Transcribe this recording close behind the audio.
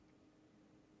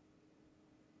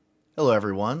Hello,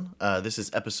 everyone. This is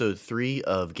episode 3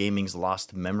 of Gaming's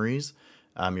Lost Memories.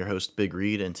 I'm your host,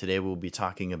 BigReed, and today we'll be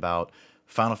talking about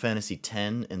Final Fantasy X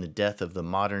and the death of the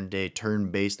modern day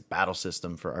turn based battle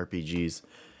system for RPGs.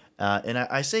 And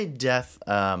I say death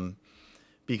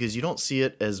because you don't see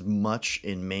it as much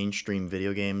in mainstream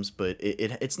video games, but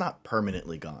it's not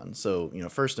permanently gone. So,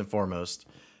 first and foremost,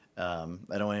 I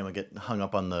don't want anyone to get hung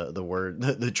up on the word,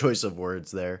 the choice of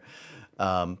words there.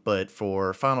 But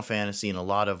for Final Fantasy and a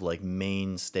lot of like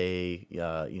mainstay,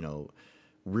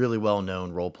 really well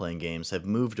known role playing games have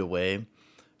moved away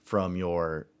from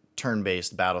your turn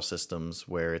based battle systems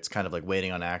where it's kind of like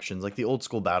waiting on actions, like the old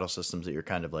school battle systems that you're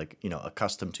kind of like,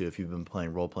 accustomed to if you've been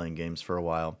playing role playing games for a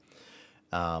while.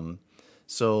 Um,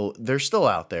 so they're still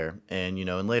out there. And,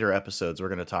 in later episodes, we're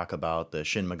going to talk about the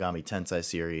Shin Megami Tensei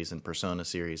series and Persona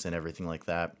series and everything like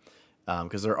that.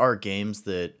 Because there are games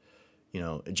that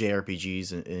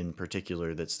JRPGs in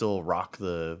particular that still rock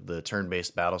the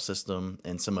turn-based battle system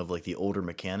and some of like the older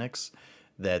mechanics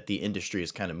that the industry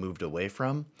has kind of moved away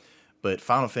from. But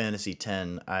Final Fantasy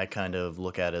X, I kind of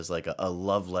look at as like a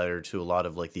love letter to a lot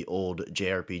of like the old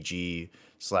JRPG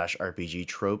slash RPG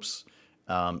tropes,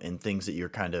 and things that you're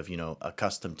kind of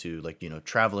accustomed to, like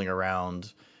traveling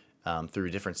around through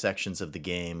different sections of the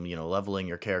game, leveling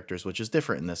your characters, which is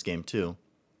different in this game too.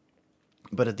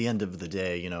 But at the end of the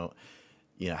day,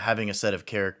 having a set of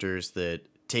characters that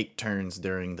take turns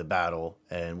during the battle,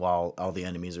 and while all the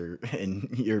enemies are in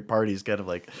your party's kind of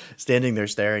like standing there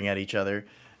staring at each other.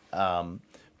 Um,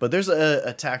 but there's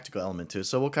a tactical element to it,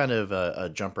 so we'll kind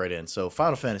of jump right in. So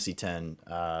Final Fantasy X,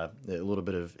 a little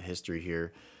bit of history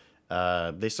here.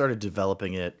 They started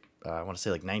developing it, I want to say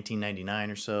like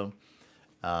 1999 or so.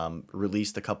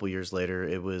 Released a couple years later.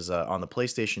 It was on the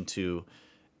PlayStation 2,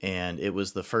 and it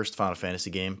was the first Final Fantasy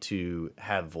game to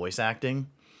have voice acting,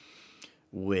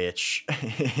 which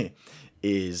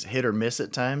is hit or miss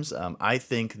at times. I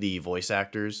think the voice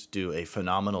actors do a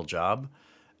phenomenal job,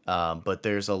 but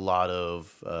there's a lot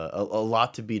of a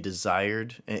lot to be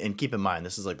desired. And keep in mind,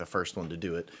 this is like the first one to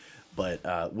do it,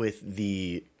 but with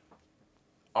the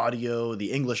audio,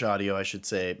 the English audio, I should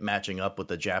say, matching up with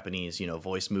the Japanese,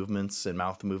 voice movements and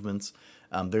mouth movements,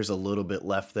 there's a little bit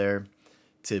left there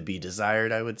to be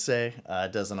desired, I would say.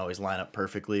 It doesn't always line up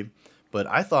perfectly. But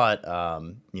I thought,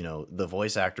 the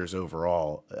voice actors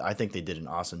overall, I think they did an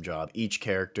awesome job. Each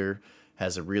character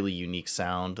has a really unique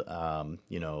sound.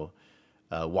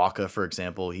 Waka, for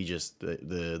example, he just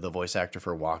the voice actor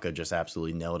for Waka just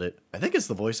absolutely nailed it. I think it's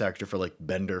the voice actor for like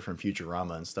Bender from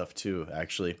Futurama and stuff too,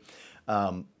 actually.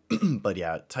 Um, but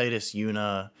yeah, Titus,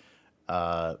 Yuna,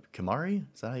 Kamari,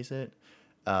 is that how you say it?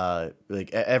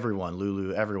 Everyone,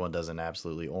 Lulu, everyone does an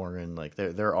absolutely Orin. Like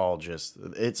they're all just,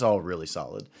 it's all really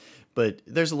solid. But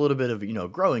there's a little bit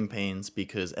of growing pains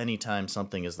because anytime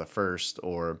something is the first,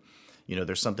 or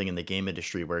there's something in the game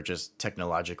industry where it just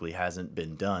technologically hasn't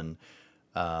been done.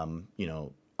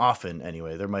 Often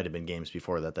anyway, there might have been games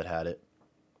before that had it.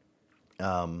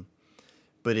 Um,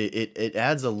 but it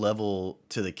adds a level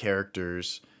to the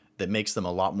characters that makes them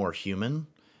a lot more human,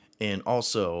 and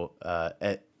also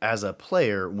as a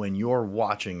player, when you're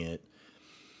watching it,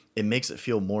 it makes it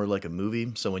feel more like a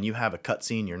movie. So when you have a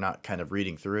cutscene, you're not kind of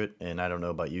reading through it. And I don't know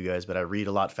about you guys, but I read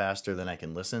a lot faster than I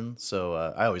can listen. So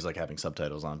I always like having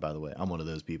subtitles on. By the way, I'm one of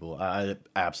those people. I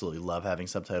absolutely love having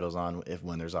subtitles on if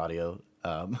when there's audio.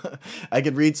 I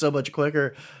could read so much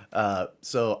quicker.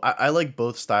 So I like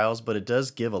both styles, but it does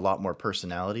give a lot more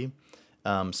personality.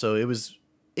 So it was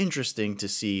interesting to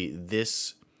see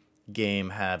this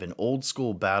game have an old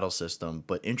school battle system,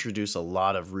 but introduce a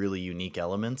lot of really unique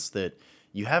elements that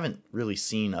you haven't really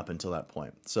seen up until that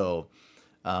point. So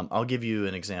I'll give you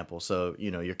an example. So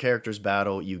your character's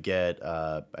battle, you get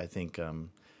I think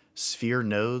sphere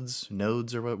nodes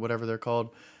or whatever they're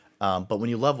called. But when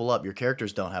you level up, your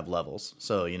characters don't have levels.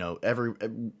 So every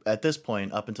at this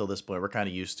point, up until this point, we're kind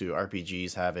of used to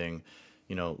RPGs having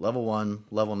level 1,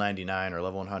 level 99, or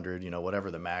level 100,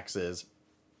 whatever the max is.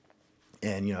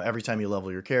 And every time you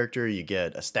level your character, you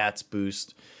get a stats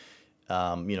boost.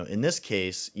 In this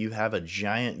case, you have a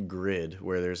giant grid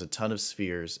where there's a ton of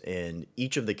spheres, and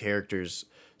each of the characters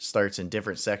starts in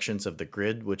different sections of the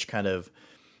grid, which kind of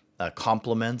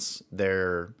complements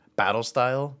their battle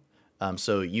style.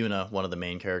 So Yuna, one of the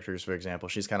main characters, for example,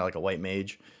 she's kind of like a white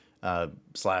mage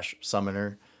slash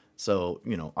summoner. So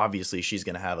obviously she's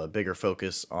going to have a bigger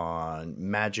focus on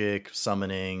magic,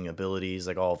 summoning abilities,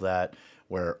 like all of that.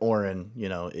 Where Orin,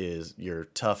 is your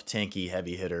tough, tanky,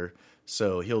 heavy hitter.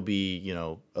 So he'll be,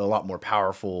 a lot more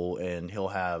powerful, and he'll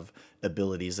have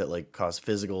abilities that like cause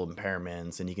physical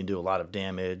impairments, and he can do a lot of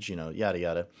damage, yada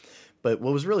yada. But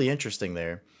what was really interesting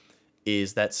there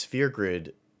is that sphere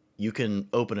grid. you can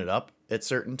open it up at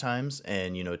certain times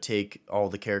and, take all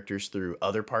the characters through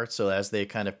other parts. So as they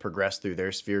kind of progress through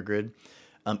their sphere grid,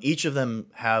 each of them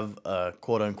have a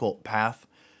quote unquote path.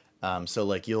 So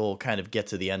like you'll kind of get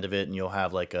to the end of it and you'll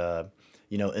have like an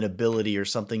ability or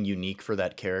something unique for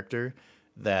that character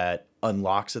that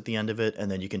unlocks at the end of it.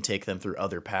 And then you can take them through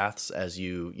other paths as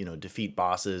you defeat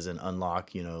bosses and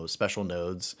unlock, special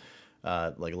nodes,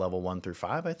 like level 1 through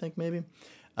 5, I think maybe.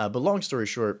 But long story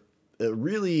short, a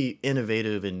really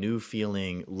innovative and new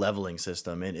feeling leveling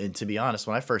system. And to be honest,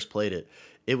 when I first played it,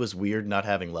 it was weird not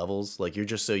having levels. Like you're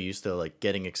just so used to like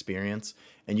getting experience,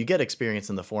 and you get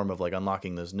experience in the form of like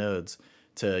unlocking those nodes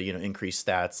to, increase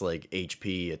stats like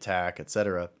HP, attack,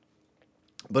 etc.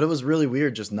 But it was really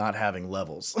weird just not having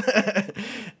levels.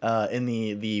 And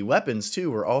the weapons too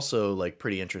were also like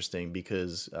pretty interesting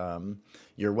because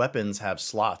your weapons have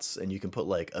slots and you can put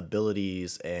like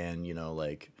abilities and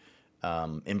like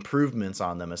improvements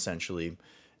on them essentially.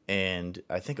 And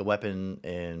I think a weapon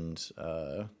and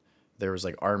there was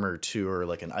like armor too, or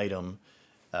like an item,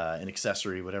 an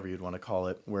accessory, whatever you'd want to call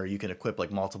it, where you can equip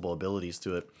like multiple abilities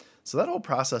to it. So that whole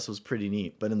process was pretty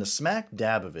neat. But in the smack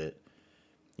dab of it,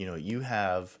 you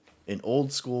have an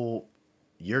old school,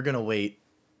 you're going to wait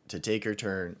to take your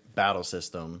turn battle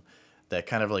system that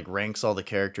kind of like ranks all the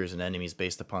characters and enemies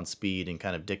based upon speed and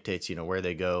kind of dictates, where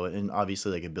they go. And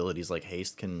obviously like abilities like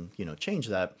haste can, change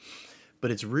that. But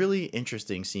it's really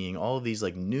interesting seeing all of these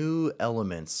like new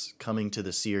elements coming to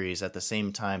the series at the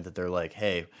same time that they're like,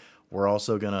 hey, we're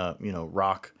also going to,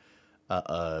 rock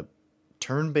a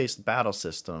turn-based battle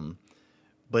system,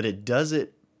 but it does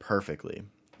it perfectly.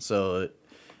 So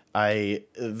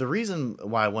the reason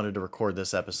why I wanted to record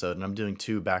this episode, and I'm doing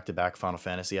 2 back-to-back Final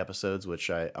Fantasy episodes,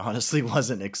 which I honestly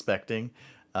wasn't expecting.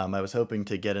 I was hoping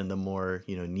to get into more,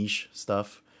 niche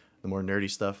stuff, the more nerdy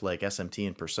stuff like SMT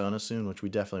and Persona soon, which we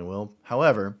definitely will.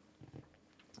 However,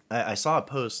 I saw a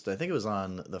post, I think it was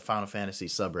on the Final Fantasy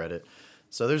subreddit.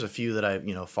 So there's a few that I,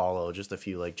 follow, just a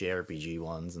few like JRPG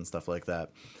ones and stuff like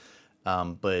that.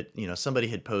 But, somebody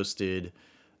had posted,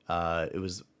 it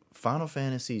was Final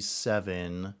Fantasy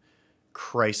VII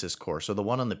Crisis Core. So the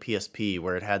one on the PSP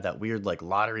where it had that weird like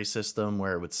lottery system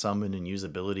where it would summon and use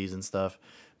abilities and stuff.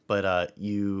 But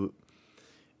it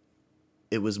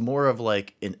was more of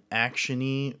like an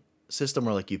action-y system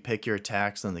where like you pick your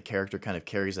attacks and the character kind of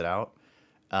carries it out.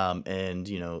 And,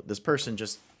 this person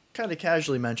just kind of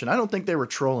casually mentioned, I don't think they were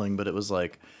trolling, but it was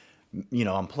like,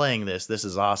 I'm playing this. This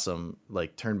is awesome.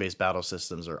 Like turn-based battle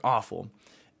systems are awful.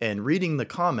 And reading the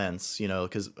comments,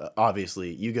 because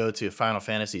obviously you go to a Final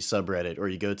Fantasy subreddit or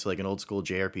you go to like an old school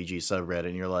JRPG subreddit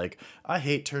and you're like, I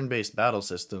hate turn-based battle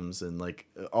systems and like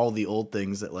all the old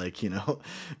things that like,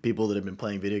 people that have been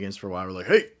playing video games for a while are like,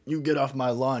 hey, you get off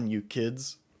my lawn, you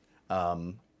kids.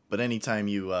 But anytime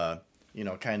you,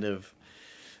 kind of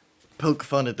poke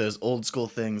fun at those old school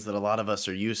things that a lot of us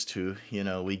are used to,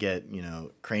 we get,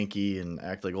 cranky and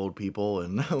act like old people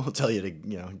and we'll tell you to,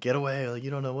 get away. Like,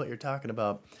 you don't know what you're talking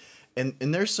about. And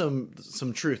there's some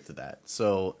truth to that.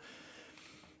 So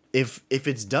if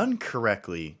it's done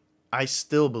correctly, I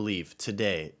still believe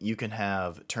today you can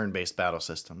have turn-based battle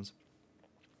systems.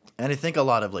 And I think a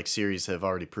lot of like series have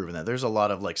already proven that. There's a lot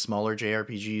of like smaller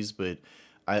JRPGs, but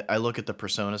I look at the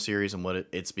Persona series and what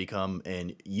it's become,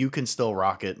 and you can still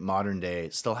rock it modern day,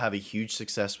 still have a huge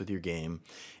success with your game.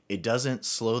 It doesn't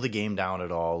slow the game down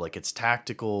at all. Like it's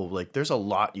tactical. Like there's a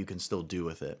lot you can still do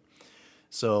with it.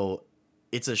 So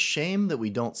it's a shame that we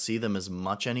don't see them as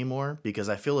much anymore because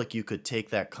I feel like you could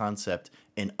take that concept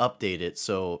and update it.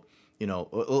 So,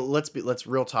 let's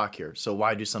real talk here. So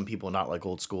why do some people not like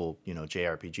old school,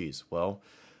 JRPGs? Well,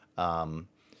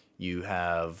 you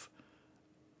have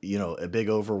a big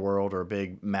overworld or a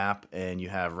big map and you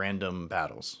have random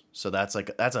battles. So that's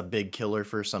a big killer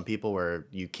for some people where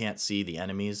you can't see the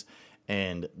enemies.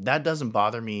 And that doesn't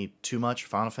bother me too much.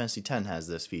 Final Fantasy X has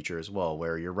this feature as well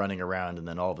where you're running around and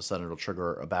then all of a sudden it'll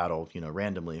trigger a battle,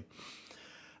 randomly.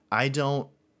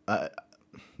 That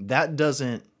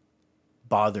doesn't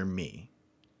bother me.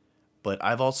 But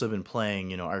I've also been playing,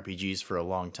 RPGs for a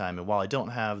long time. And while I don't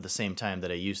have the same time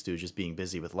that I used to, just being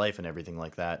busy with life and everything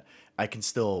like that, I can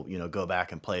still, go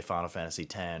back and play Final Fantasy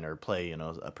X or play,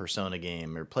 a Persona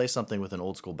game or play something with an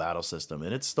old school battle system.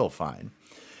 And it's still fine.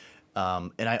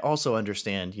 And I also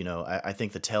understand, I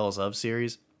think the Tales of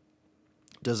series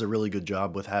does a really good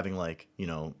job with having like,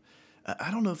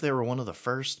 I don't know if they were one of the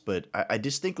first, but I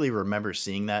distinctly remember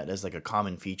seeing that as like a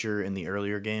common feature in the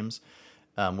earlier games.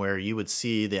 Where you would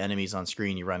see the enemies on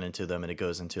screen, you run into them, and it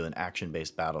goes into an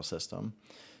action-based battle system.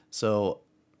 So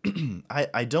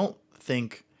I don't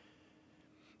think...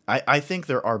 I think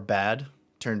there are bad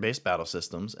turn-based battle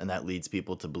systems, and that leads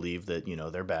people to believe that,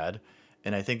 they're bad.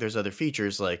 And I think there's other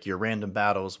features like your random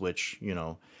battles, which,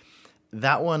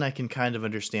 that one I can kind of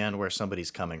understand where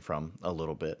somebody's coming from a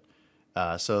little bit.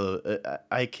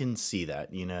 I can see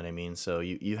that, you know what I mean? So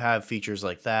you have features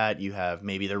like that. You have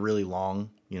maybe they're really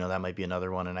long, that might be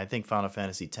another one. And I think Final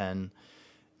Fantasy X,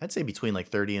 I'd say between like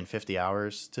 30 and 50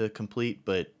 hours to complete.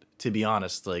 But to be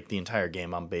honest, like the entire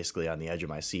game, I'm basically on the edge of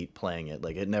my seat playing it.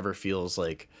 Like it never feels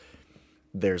like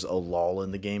there's a lull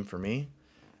in the game for me.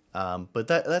 But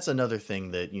that's another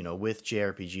thing that, with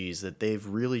JRPGs that they've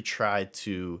really tried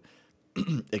to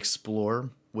explore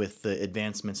with the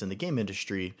advancements in the game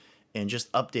industry and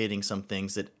just updating some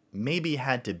things that maybe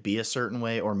had to be a certain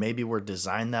way or maybe were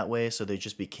designed that way so they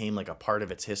just became like a part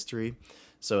of its history.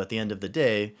 So at the end of the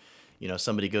day,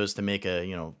 somebody goes to make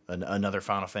another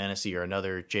Final Fantasy or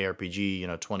another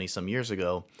JRPG, 20 some years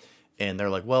ago, and they're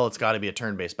like, well, it's got to be a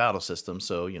turn-based battle system,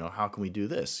 so, how can we do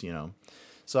this,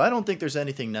 So I don't think there's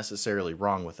anything necessarily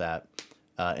wrong with that.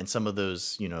 And some of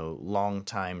those, long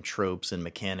time tropes and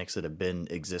mechanics that have been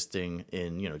existing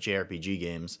in, JRPG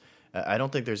games, I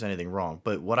don't think there's anything wrong.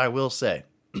 But what I will say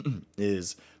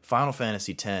is Final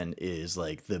Fantasy X is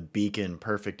like the beacon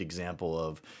perfect example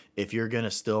of if you're going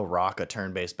to still rock a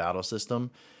turn-based battle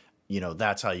system,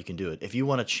 that's how you can do it. If you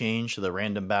want to change the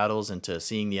random battles into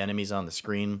seeing the enemies on the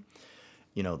screen,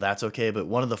 that's okay. But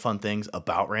one of the fun things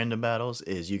about random battles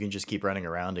is you can just keep running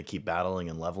around and keep battling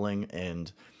and leveling.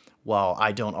 And while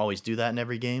I don't always do that in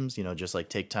every games, just like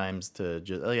take times to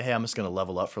just, like, hey, I'm just going to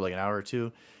level up for like an hour or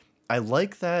two. I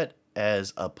like that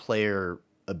as a player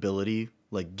ability,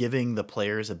 like giving the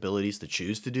players abilities to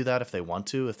choose to do that if they want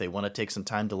to take some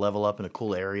time to level up in a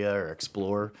cool area or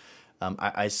explore.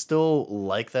 I still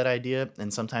like that idea.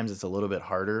 And sometimes it's a little bit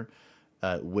harder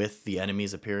with the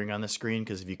enemies appearing on the screen,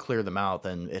 because if you clear them out,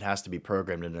 then it has to be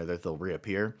programmed in there that they'll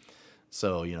reappear.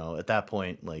 So, at that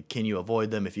point, like, can you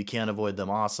avoid them? If you can't avoid them,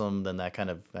 awesome. Then that kind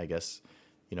of, I guess,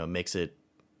 makes it,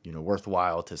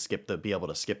 worthwhile to be able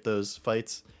to skip those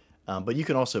fights. But you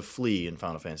can also flee in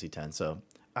Final Fantasy X. So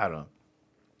I don't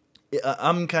know.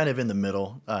 I'm kind of in the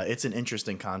middle. It's an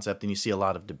interesting concept, and you see a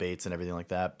lot of debates and everything like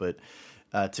that. But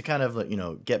to kind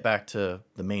of, get back to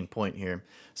the main point here.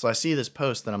 So I see this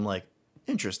post and I'm like,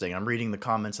 interesting. I'm reading the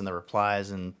comments and the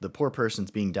replies, and the poor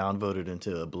person's being downvoted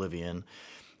into oblivion.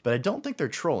 But I don't think they're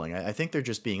trolling. I think they're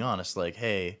just being honest. Like,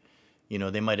 hey,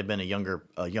 they might have been a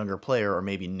younger player or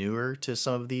maybe newer to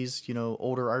some of these,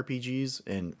 older RPGs,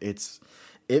 and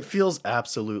it feels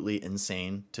absolutely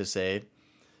insane to say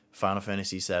Final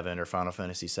Fantasy VII or Final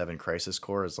Fantasy VII Crisis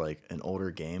Core is like an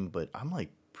older game, but I'm like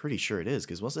pretty sure it is,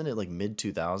 because wasn't it like mid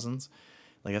 2000s?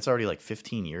 Like that's already like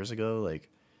 15 years ago. Like,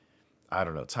 I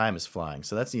don't know, time is flying.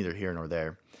 So that's neither here nor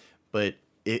there. But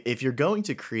if you're going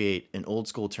to create an old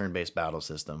school turn-based battle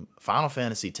system, Final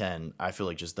Fantasy X, I feel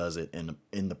like just does it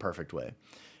in the perfect way.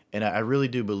 And I really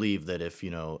do believe that if,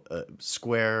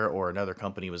 Square or another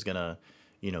company was going to,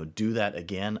 do that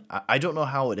again, I don't know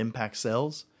how it impacts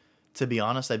sales. To be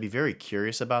honest, I'd be very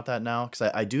curious about that now,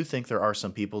 because I do think there are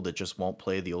some people that just won't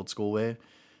play the old school way.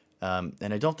 And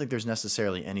I don't think there's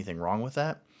necessarily anything wrong with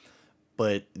that.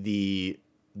 But the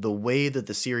way that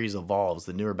the series evolves,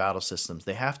 the newer battle systems,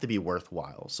 they have to be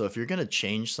worthwhile. So if you're going to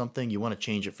change something, you want to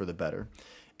change it for the better.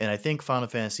 And I think Final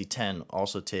Fantasy X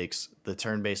also takes the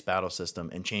turn-based battle system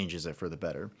and changes it for the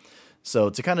better. So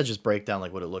to kind of just break down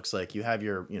like what it looks like, you have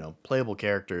your, playable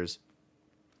characters,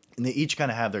 and they each kind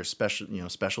of have their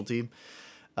specialty,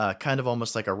 kind of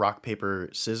almost like a rock, paper,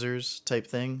 scissors type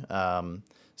thing.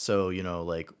 So,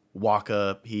 like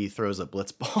Waka, he throws a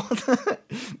blitzball,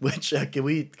 which can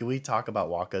we talk about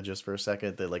Waka just for a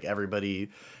second? That like everybody,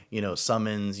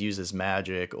 summons, uses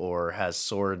magic, or has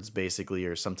swords basically,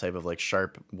 or some type of like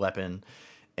sharp weapon,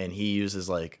 and he uses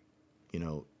like,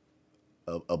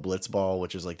 a blitzball,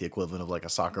 which is like the equivalent of like a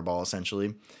soccer ball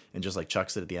essentially, and just like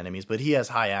chucks it at the enemies. But he has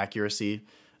high accuracy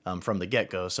from the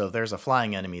get-go. So if there's a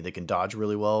flying enemy that can dodge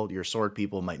really well, your sword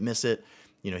people might miss it.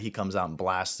 He comes out and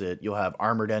blasts it. You'll have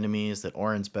armored enemies that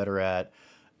Auron's better at.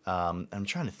 I'm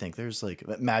trying to think. There's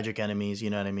like magic enemies, you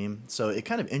know what I mean? So it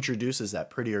kind of introduces that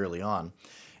pretty early on.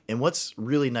 And what's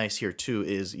really nice here too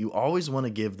is you always want to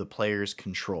give the players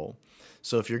control.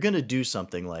 So if you're going to do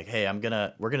something like, hey,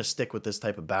 we're going to stick with this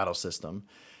type of battle system,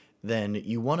 then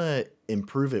you want to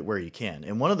improve it where you can.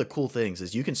 And one of the cool things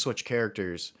is you can switch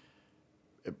characters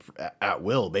at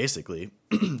will, basically.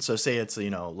 So say it's,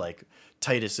 like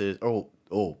Titus is,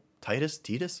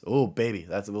 Titus? Oh, baby.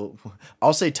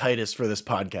 I'll say Titus for this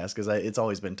podcast, because it's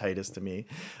always been Titus to me.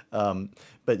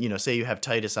 But, say you have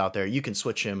Titus out there, you can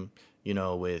switch him,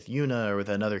 with Yuna or with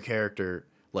another character,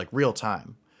 like real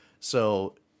time.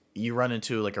 So you run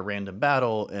into like a random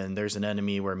battle and there's an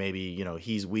enemy where maybe,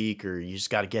 he's weak or you just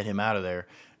got to get him out of there.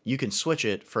 You can switch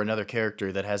it for another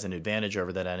character that has an advantage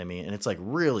over that enemy, and it's like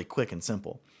really quick and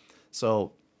simple.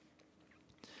 So,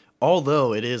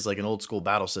 although it is like an old school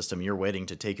battle system, you're waiting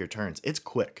to take your turns. It's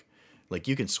quick. Like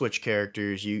you can switch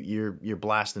characters, you're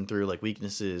blasting through like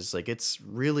weaknesses. Like it's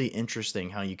really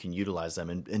interesting how you can utilize them.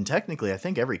 And technically, I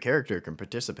think every character can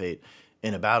participate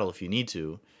in a battle if you need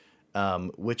to,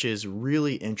 which is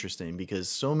really interesting because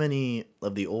so many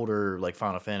of the older like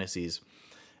Final Fantasies,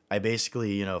 I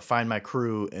basically find my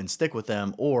crew and stick with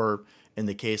them, or in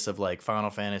the case of like Final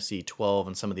Fantasy 12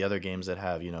 and some of the other games that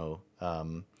have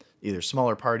either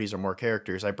smaller parties or more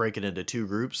characters, I break it into two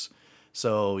groups.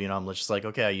 So, I'm just like,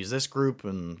 okay, I use this group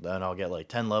and then I'll get like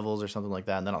 10 levels or something like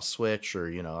that. And then I'll switch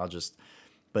or, I'll just,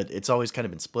 but it's always kind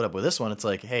of been split up. With this one, it's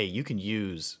like, hey, you can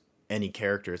use any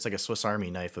character. It's like a Swiss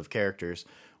Army knife of characters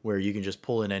where you can just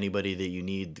pull in anybody that you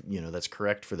need, that's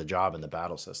correct for the job in the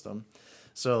battle system.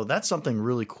 So that's something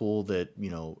really cool that,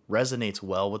 resonates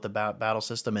well with the battle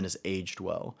system and has aged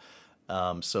well.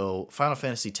 So Final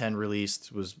Fantasy X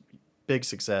released, was big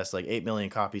success, like 8 million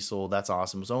copies sold. That's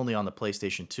awesome. It was only on the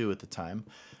PlayStation 2 at the time,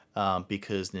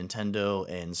 because Nintendo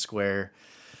and Square,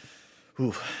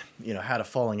 had a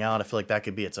falling out. I feel like that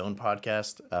could be its own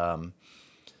podcast.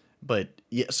 But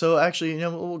yeah, so actually,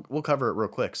 we'll cover it real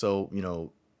quick. So,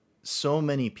 so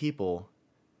many people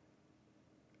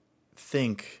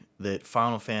think that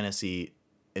Final Fantasy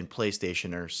and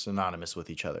PlayStation are synonymous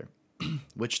with each other,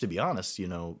 which, to be honest,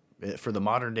 for the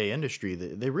modern day industry,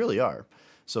 they really are.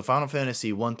 So Final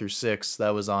Fantasy 1 through 6,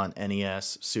 that was on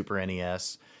NES, Super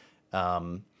NES,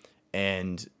 and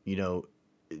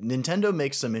Nintendo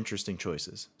makes some interesting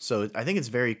choices. So I think it's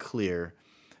very clear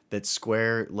that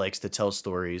Square likes to tell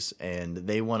stories, and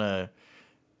they want to,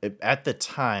 at the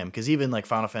time, because even like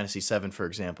Final Fantasy 7, for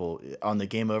example, on the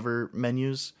Game Over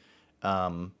menus,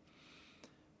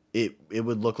 it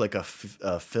would look like a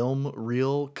film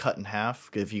reel cut in half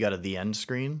if you got the end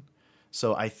screen.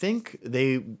 So I think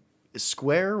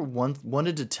Square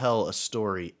wanted to tell a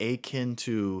story akin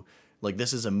to like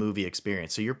this is a movie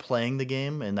experience. So you're playing the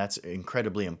game, and that's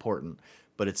incredibly important.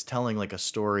 But it's telling like a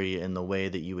story in the way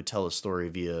that you would tell a story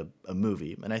via a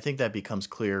movie. And I think that becomes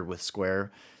clear with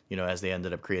Square, as they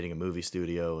ended up creating a movie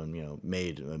studio and,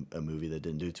 made a movie that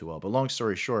didn't do too well. But long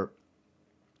story short,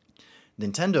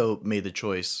 Nintendo made the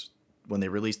choice when they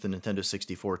released the Nintendo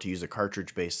 64 to use a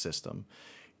cartridge-based system.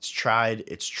 It's tried,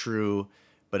 it's true,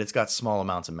 but it's got small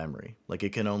amounts of memory. Like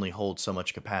it can only hold so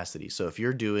much capacity. So if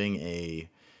you're doing a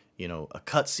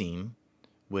cutscene,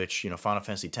 which, Final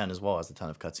Fantasy X as well has a ton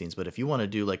of cutscenes. But if you want to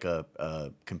do like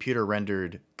a computer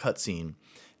rendered cutscene,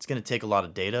 it's going to take a lot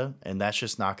of data, and that's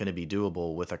just not going to be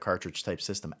doable with a cartridge type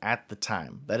system at the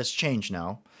time. That has changed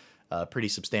now pretty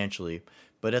substantially.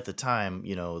 But at the time,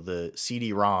 the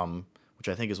CD-ROM, which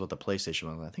I think is what the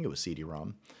PlayStation was, I think it was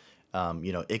CD-ROM,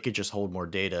 it could just hold more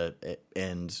data,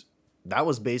 and that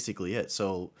was basically it.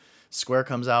 So Square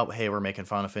comes out, hey, we're making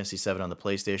Final Fantasy VII on the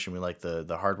PlayStation. We like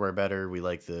the hardware better. We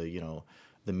like the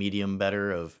medium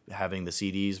better of having the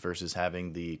CDs versus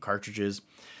having the cartridges.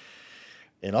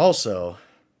 And also,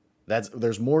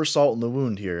 there's more salt in the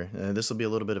wound here. And this will be a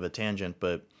little bit of a tangent,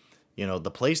 but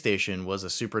the PlayStation was a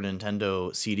Super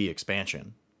Nintendo CD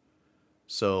expansion.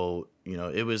 So,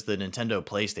 it was the Nintendo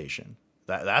PlayStation.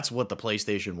 That's what the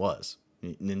PlayStation was.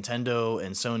 Nintendo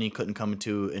and Sony couldn't come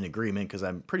to an agreement because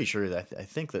I'm pretty sure that I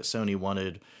think that Sony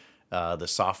wanted the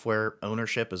software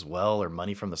ownership as well, or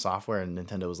money from the software, and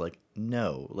Nintendo was like,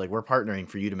 no, like we're partnering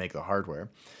for you to make the hardware.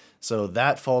 So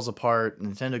that falls apart.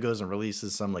 Nintendo goes and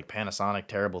releases some like Panasonic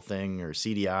terrible thing, or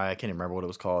CDI, I can't even remember what it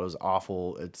was called. It was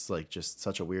awful. It's like just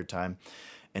such a weird time.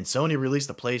 And Sony released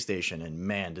the PlayStation, and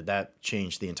man, did that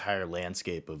change the entire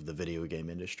landscape of the video game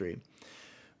industry.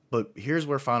 But here's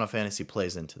where Final Fantasy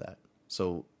plays into that.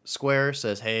 So Square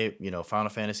says, hey, Final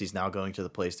Fantasy is now going to the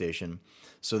PlayStation.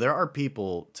 So there are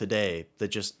people today that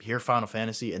just hear Final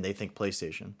Fantasy and they think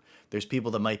PlayStation. There's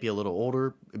people that might be a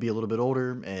little bit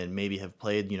older and maybe have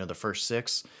played, the first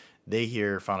 6. They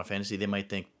hear Final Fantasy, they might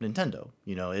think Nintendo.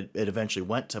 It eventually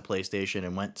went to PlayStation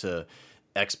and went to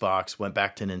Xbox, went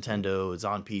back to Nintendo. It's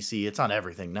on PC. It's on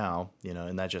everything now,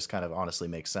 and that just kind of honestly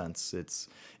makes sense. It's,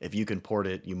 if you can port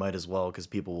it, you might as well, because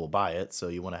people will buy it. So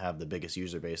you want to have the biggest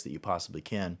user base that you possibly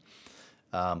can.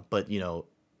 But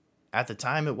at the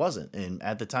time it wasn't. And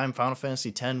at the time, Final Fantasy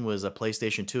X was a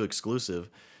PlayStation 2 exclusive.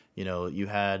 You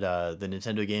had the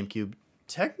Nintendo GameCube,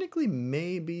 technically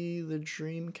maybe the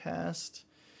Dreamcast.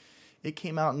 It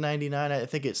came out in 99. I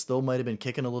think it still might have been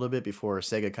kicking a little bit before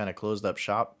Sega kind of closed up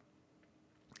shop.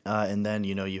 And then,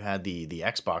 you had the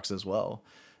Xbox as well.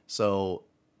 So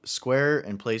Square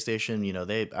and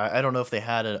PlayStation, I don't know if they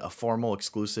had a formal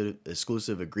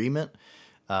exclusive agreement,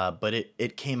 but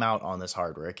it came out on this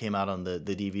hardware. It came out on the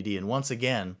DVD. And once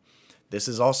again, this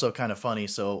is also kind of funny.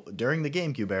 So during the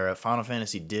GameCube era, Final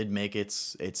Fantasy did make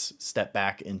its step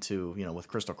back into, with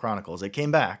Crystal Chronicles. It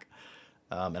came back.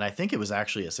 And I think it was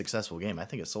actually a successful game. I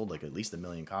think it sold like at least 1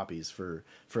 million copies for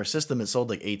a system. It sold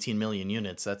like 18 million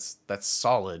units. That's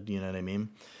solid. You know what I mean?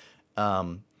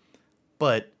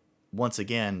 But once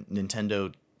again,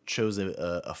 Nintendo chose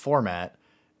a format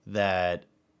that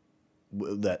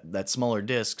that smaller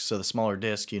disc. So the smaller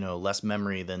disc, less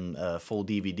memory than a full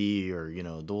DVD or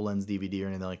dual lens DVD or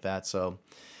anything like that. So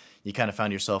you kind of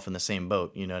found yourself in the same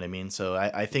boat. You know what I mean? So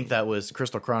I think that was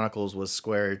Crystal Chronicles was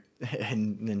Square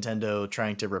and Nintendo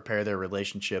trying to repair their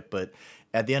relationship. But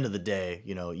at the end of the day,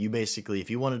 you basically, if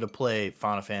you wanted to play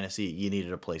Final Fantasy, you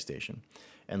needed a PlayStation.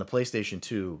 And the PlayStation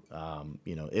 2,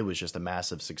 it was just a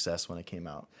massive success when it came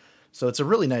out. So it's a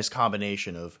really nice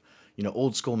combination of,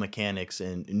 old school mechanics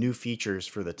and new features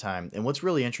for the time. And what's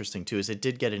really interesting, too, is it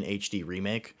did get an HD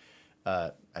remake,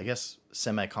 I guess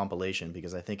semi-compilation,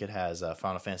 because I think it has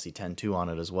Final Fantasy X-2 on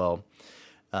it as well.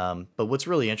 But what's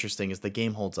really interesting is the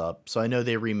game holds up. So I know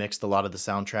they remixed a lot of the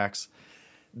soundtracks.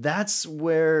 That's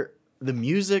where the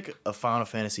music of Final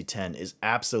Fantasy X is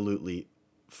absolutely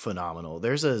phenomenal.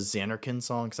 There's a Xanarkin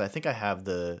song, because I think I have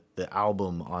the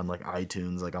album on like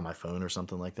iTunes, like on my phone or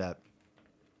something like that.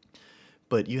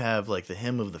 But you have like the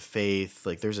Hymn of the Faith.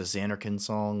 Like there's a Xanarkin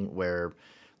song where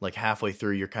like halfway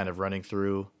through you're kind of running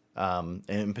through,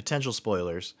 and potential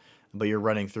spoilers, but you're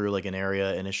running through like an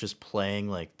area and it's just playing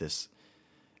like this.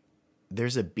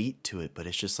 There's a beat to it, but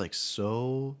it's just like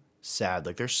so sad.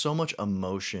 Like there's so much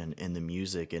emotion in the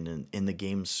music and in the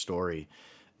game's story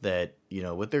that,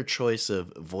 with their choice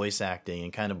of voice acting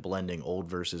and kind of blending old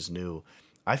versus new,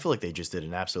 I feel like they just did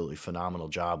an absolutely phenomenal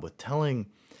job with telling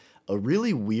a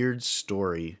really weird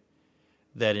story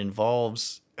that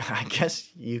involves, I guess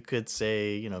you could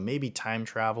say, maybe time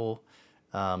travel,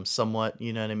 somewhat,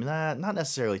 you know what I mean? Not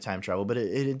necessarily time travel, but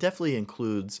it definitely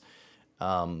includes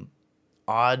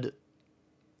odd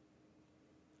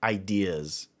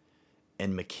ideas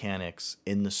and mechanics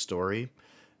in the story,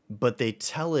 but they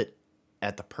tell it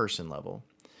at the person level.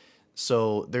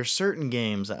 So there's certain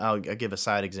games, I'll give a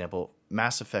side example,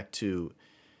 Mass Effect 2,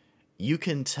 you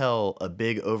can tell a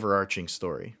big overarching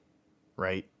story,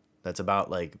 right? That's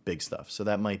about like big stuff. So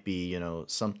that might be,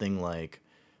 something like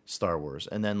Star Wars.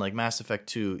 And then like Mass Effect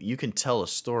 2, you can tell a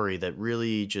story that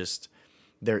really just,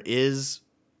 there is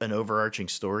an overarching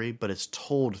story, but it's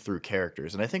told through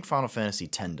characters. And I think Final Fantasy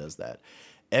X does that.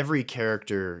 Every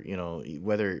character,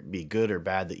 whether it be good or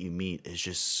bad that you meet, is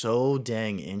just so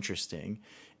dang interesting.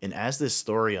 And as this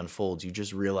story unfolds, you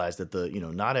just realize that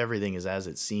not everything is as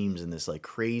it seems in this like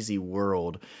crazy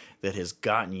world that has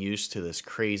gotten used to this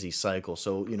crazy cycle.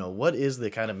 So, what is the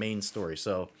kind of main story?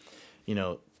 So,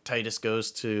 Titus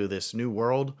goes to this new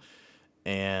world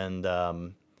and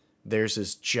there's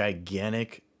this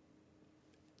gigantic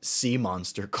sea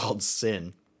monster called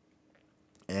Sin.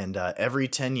 And every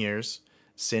 10 years,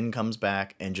 Sin comes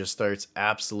back and just starts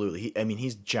absolutely...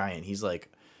 he's giant. He's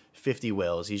like 50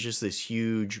 whales. He's just this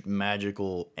huge,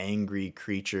 magical, angry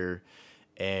creature.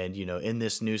 And, in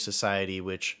this new society,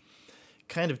 which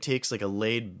kind of takes like a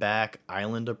laid-back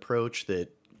island approach that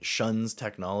shuns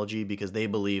technology because they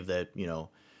believe that,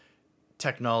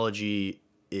 technology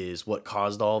is what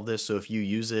caused all of this. So if you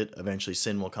use it, eventually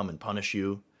Sin will come and punish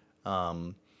you.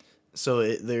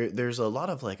 So there's a lot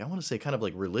of like, I want to say kind of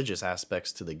like religious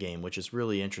aspects to the game, which is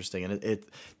really interesting. And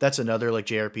that's another like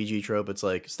JRPG trope. It's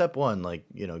like step one, like,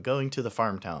 going to the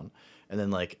farm town, and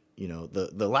then like,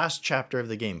 the last chapter of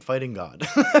the game, fighting God,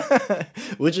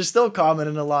 which is still common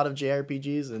in a lot of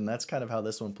JRPGs. And that's kind of how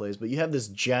this one plays. But you have this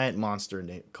giant monster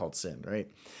called Sin,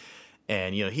 right?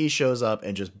 And, he shows up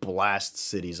and just blasts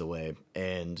cities away.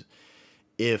 And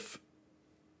if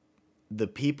the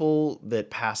people that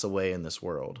pass away in this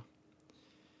world,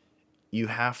 you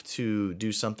have to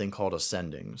do something called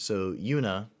ascending. So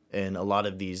Yuna and a lot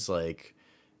of these like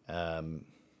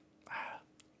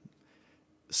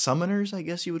summoners, I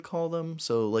guess you would call them.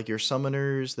 So like your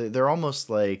summoners, they're almost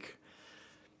like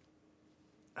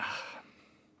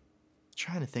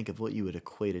trying to think of what you would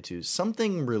equate it to.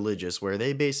 Something religious where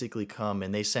they basically come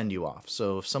and they send you off.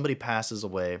 So if somebody passes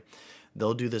away,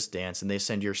 they'll do this dance and they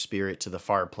send your spirit to the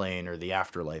far plane or the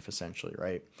afterlife, essentially,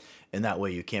 right? And that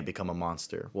way you can't become a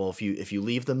monster. Well, if you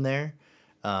leave them there,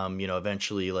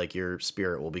 eventually like your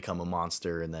spirit will become a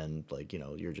monster, and then like,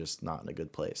 you're just not in a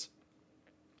good place.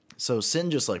 So Sin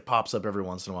just like pops up every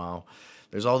once in a while.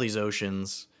 There's all these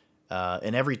oceans,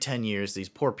 and every 10 years, these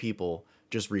poor people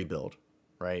just rebuild,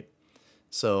 right?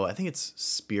 So I think it's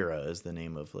Spira is the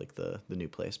name of like the new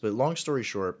place. But long story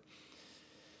short,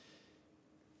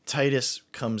 Titus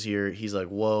comes here. He's like,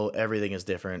 "Whoa, everything is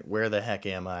different. Where the heck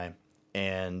am I?"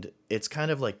 And it's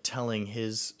kind of like telling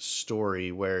his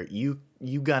story where you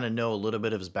gotta know a little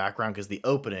bit of his background because the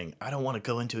opening. I don't want to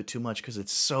go into it too much because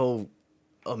it's so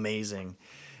amazing.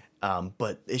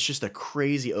 But it's just a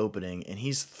crazy opening, and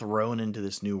he's thrown into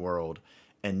this new world,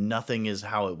 and nothing is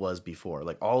how it was before.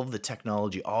 Like all of the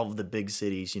technology, all of the big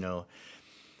cities. A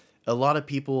lot of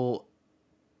people,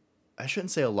 I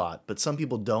shouldn't say a lot, but some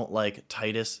people don't like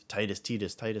Titus.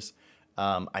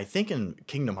 I think in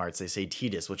Kingdom Hearts they say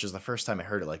Titus, which is the first time I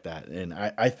heard it like that. And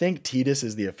I think Titus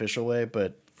is the official way,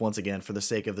 but once again, for the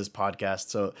sake of this podcast,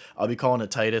 so I'll be calling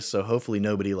it Titus, so hopefully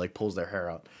nobody like pulls their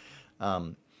hair out.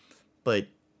 But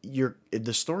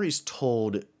the story's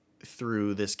told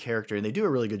through this character, and they do a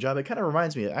really good job. It kind of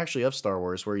reminds me actually of Star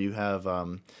Wars, where you have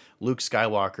Luke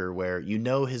Skywalker, where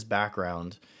his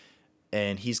background,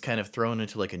 and he's kind of thrown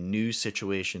into like a new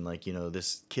situation, like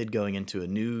this kid going into a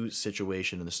new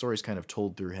situation, and the story's kind of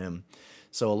told through him.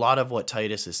 So a lot of what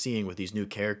Titus is seeing with these new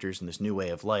characters and this new way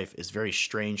of life is very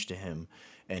strange to him,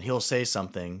 and he'll say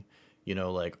something,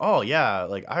 like, "Oh yeah,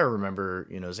 like I remember,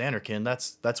 Xanarkin,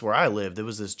 that's where I lived. It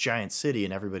was this giant city,"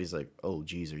 and everybody's like, "Oh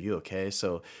geez, are you okay?"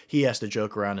 So he has to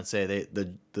joke around and say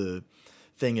the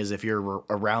thing is, if you're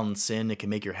around sin, it can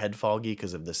make your head foggy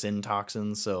because of the sin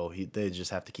toxins. So they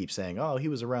just have to keep saying, "Oh, he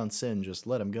was around sin, just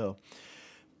let him go."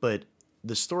 But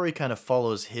the story kind of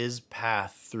follows his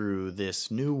path through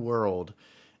this new world,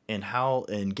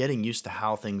 and getting used to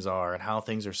how things are and how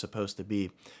things are supposed to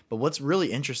be. But what's really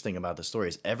interesting about the story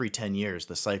is every 10 years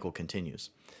the cycle continues.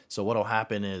 So what'll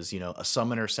happen is, a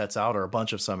summoner sets out, or a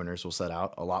bunch of summoners will set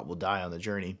out, a lot will die on the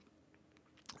journey.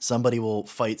 Somebody will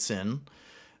fight sin,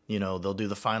 they'll do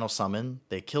the final summon,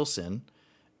 they kill sin,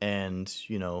 and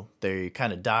they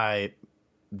kind of die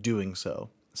doing so.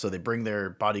 So they bring their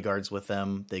bodyguards with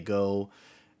them,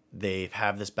 they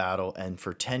have this battle, and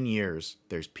for 10 years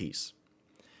there's peace.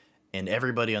 And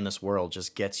everybody on this world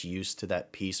just gets used to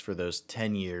that peace for those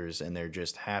 10 years, and they're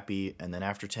just happy. And then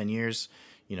after 10 years,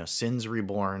 sin's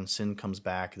reborn, sin comes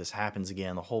back, this happens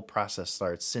again, the whole process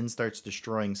starts, sin starts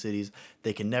destroying cities,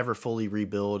 they can never fully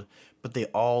rebuild, but they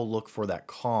all look for that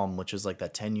calm, which is like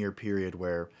that 10-year period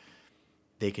where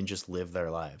they can just live their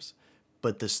lives.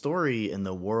 But the story and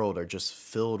the world are just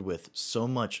filled with so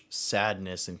much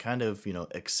sadness and kind of,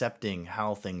 accepting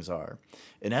how things are.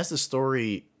 And as the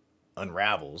story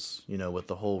unravels, with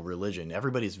the whole religion,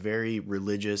 everybody's very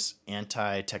religious,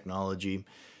 anti-technology,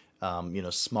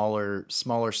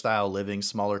 smaller style living,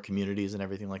 smaller communities and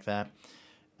everything like that.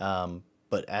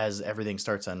 But as everything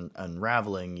starts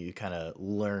unraveling, you kind of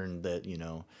learn that,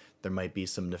 there might be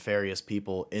some nefarious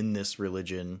people in this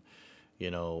religion,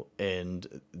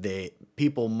 and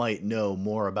people might know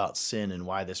more about sin and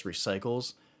why this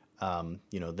recycles, than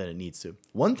it needs to.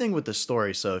 One thing with the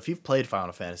story, so if you've played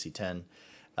Final Fantasy X,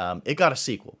 it got a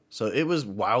sequel. So it was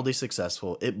wildly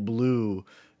successful. It blew,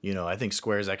 I think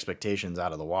Square's expectations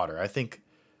out of the water. I think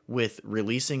with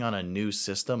releasing on a new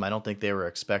system, I don't think they were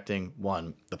expecting,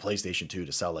 the PlayStation 2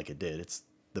 to sell like it did. It's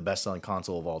the best-selling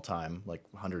console of all time, like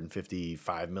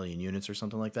 155 million units or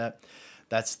something like that.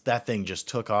 That thing just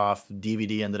took off.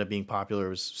 DVD ended up being popular.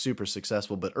 It was super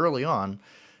successful. But early on,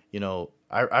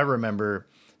 I remember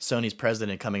Sony's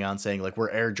president coming on saying, like, we're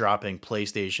airdropping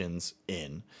PlayStations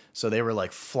in. So they were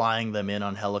like flying them in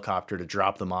on helicopter to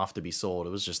drop them off to be sold. It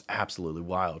was just absolutely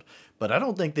wild. But I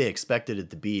don't think they expected it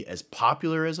to be as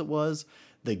popular as it was.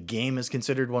 The game is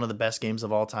considered one of the best games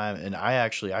of all time, and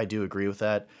I do agree with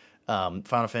that.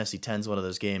 Final Fantasy X is one of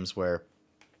those games where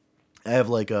I have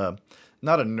like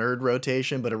not a nerd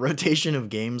rotation, but a rotation of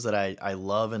games that I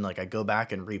love, and like I go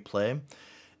back and replay.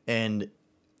 And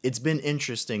it's been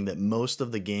interesting that most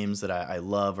of the games that I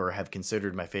love or have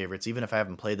considered my favorites, even if I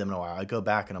haven't played them in a while, I go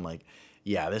back and I'm like,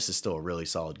 yeah, this is still a really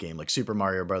solid game. Like Super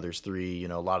Mario Brothers 3,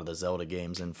 a lot of the Zelda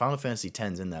games, and Final Fantasy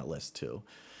X's in that list too.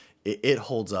 It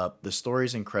holds up. The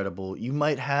story's incredible. You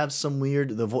might have some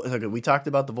weird, we talked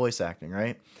about the voice acting,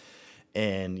 right?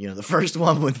 And the first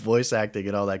one with voice acting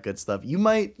and all that good stuff, you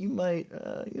might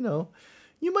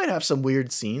have some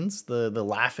weird scenes. The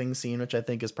laughing scene, which I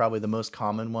think is probably the most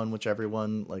common one, which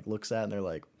everyone like looks at and they're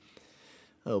like,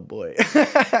 oh boy.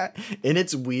 And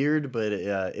it's weird, but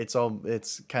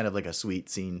it's kind of like a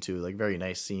sweet scene too, like very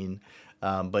nice scene.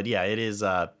 But yeah, it is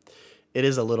a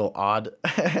little odd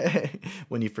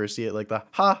when you first see it, like the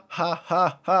ha ha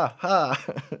ha ha ha,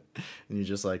 and you're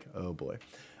just like, oh boy.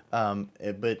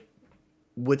 But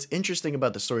what's interesting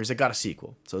about the story is it got a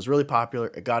sequel. So it's really popular.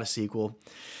 It got a sequel.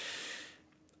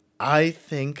 I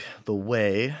think the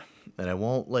way, and I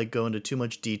won't like go into too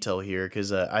much detail here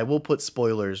because I will put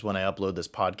spoilers when I upload this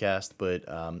podcast, but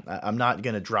I'm not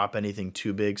gonna drop anything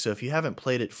too big. So if you haven't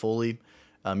played it fully,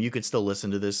 you could still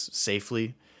listen to this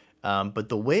safely. But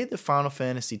the way the Final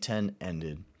Fantasy X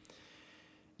ended,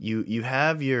 you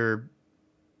have your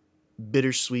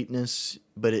bittersweetness,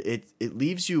 but it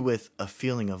leaves you with a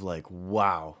feeling of like,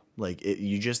 wow, like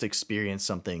you just experienced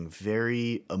something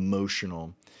very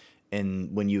emotional.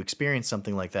 And when you experience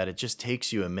something like that, it just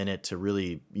takes you a minute to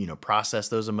really, process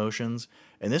those emotions.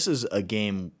 And this is a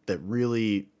game that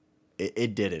really,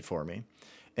 it did it for me.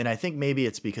 And I think maybe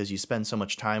it's because you spend so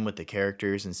much time with the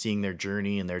characters and seeing their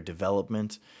journey and their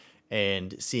development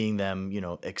and seeing them,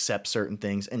 accept certain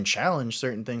things and challenge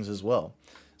certain things as well.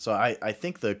 So I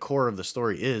think the core of the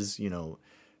story is,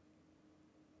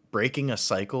 breaking a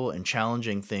cycle and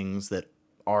challenging things that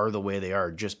are the way they are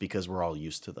just because we're all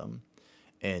used to them.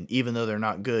 And even though they're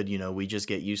not good, we just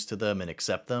get used to them and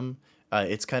accept them.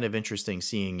 It's kind of interesting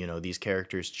seeing, these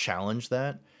characters challenge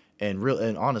that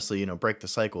and honestly, break the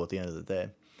cycle at the end of the day.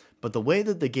 But the way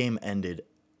that the game ended,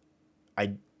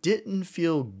 I didn't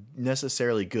feel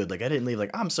necessarily good. Like I didn't leave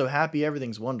like, I'm so happy,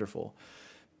 everything's wonderful.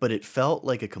 But it felt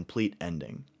like a complete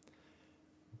ending.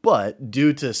 But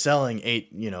due to selling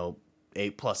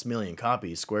 8+ million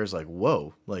copies, Square's like,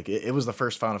 whoa, like it was the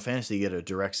first Final Fantasy to get a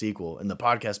direct sequel. And the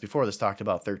podcast before this talked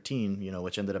about 13,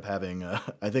 which ended up having,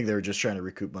 I think they were just trying to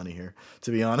recoup money here,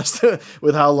 to be honest,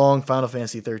 with how long Final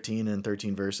Fantasy 13 and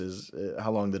 13 Versus,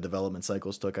 how long the development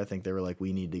cycles took. I think they were like,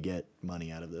 we need to get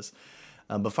money out of this.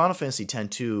 But Final Fantasy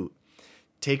X-2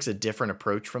 takes a different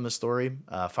approach from the story.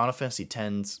 Final Fantasy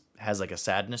X has like a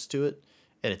sadness to it,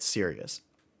 and it's serious.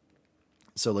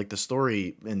 So like the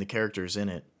story and the characters in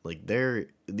it, like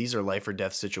these are life or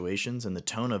death situations, and the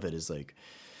tone of it is like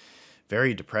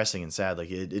very depressing and sad.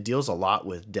 Like it deals a lot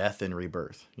with death and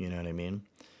rebirth. You know what I mean?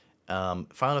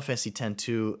 Final Fantasy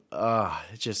X-2,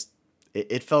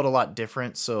 it felt a lot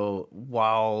different. So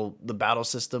while the battle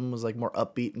system was like more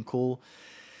upbeat and cool,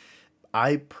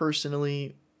 I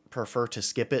personally prefer to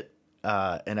skip it.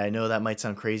 And I know that might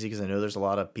sound crazy because I know there's a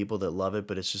lot of people that love it,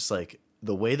 but it's just like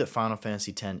the way that Final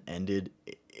Fantasy X ended,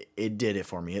 it did it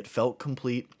for me. It felt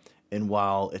complete. And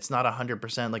while it's not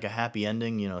 100% like a happy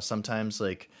ending, sometimes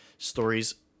like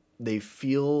stories, they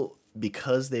feel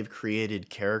because they've created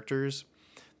characters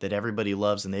that everybody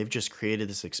loves and they've just created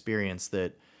this experience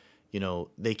that,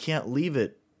 they can't leave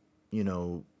it,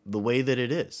 the way that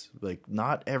it is. Like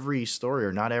not every story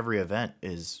or not every event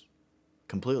is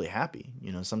completely happy.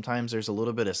 Sometimes there's a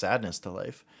little bit of sadness to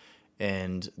life.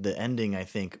 And the ending, I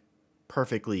think,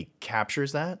 perfectly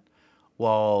captures that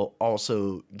while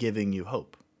also giving you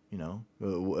hope.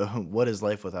 What is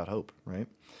life without hope, right?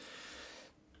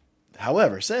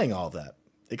 However, saying all that,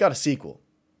 it got a sequel.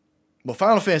 Well,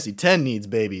 Final Fantasy X needs,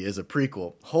 baby, is a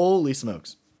prequel. Holy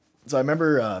smokes. So I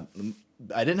remember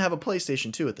I didn't have a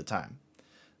PlayStation 2 at the time.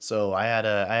 So I had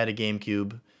a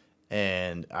GameCube,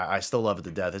 and I still love it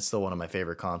to death. It's still one of my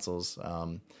favorite consoles.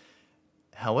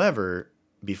 However,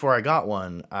 before I got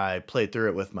one, I played through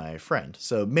it with my friend.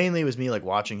 So mainly it was me like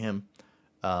watching him,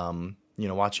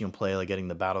 watching him play, like getting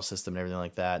the battle system and everything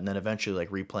like that. And then eventually like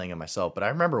replaying it myself. But I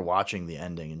remember watching the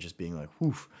ending and just being like,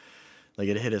 whew, like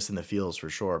it hit us in the feels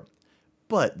for sure.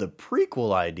 But the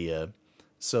prequel idea,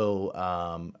 so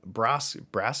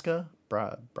Braska,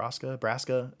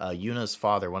 Yuna's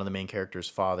father, one of the main characters'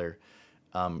 father,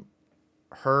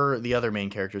 the other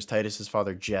main characters, Titus's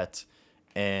father, Jet,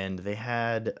 and they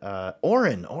had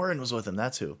Auron. Auron was with him.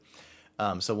 That's who.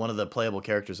 So one of the playable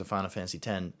characters of Final Fantasy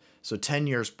X. So 10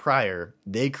 years prior,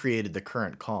 they created the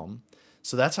current Calm.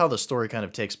 So that's how the story kind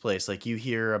of takes place. Like you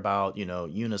hear about,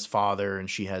 Yuna's father, and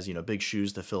she has, big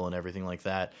shoes to fill and everything like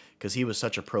that, because he was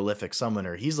such a prolific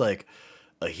summoner. He's like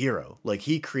a hero. Like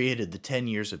he created the 10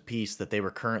 years of peace that they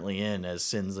were currently in as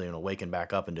Sin's, waking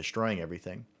back up and destroying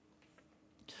everything.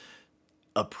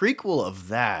 A prequel of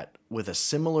that with a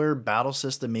similar battle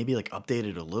system, maybe like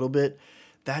updated a little bit,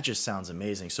 that just sounds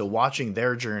amazing. So watching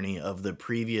their journey of the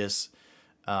previous,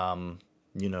 Sin/Calm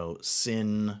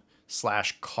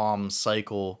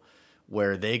cycle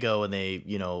where they go and they,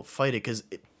 fight it, because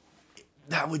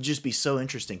that would just be so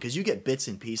interesting because you get bits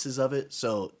and pieces of it.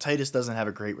 So Titus doesn't have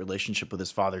a great relationship with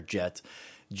his father, Jet.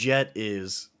 Jet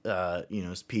is,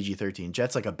 is PG-13.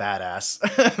 Jet's like a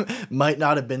badass. Might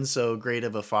not have been so great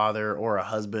of a father or a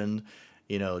husband,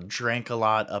 drank a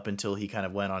lot up until he kind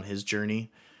of went on his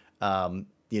journey. And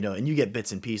you get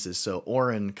bits and pieces. So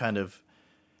Auron kind of,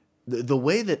 the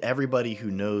way that everybody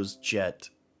who knows Jet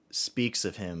speaks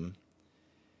of him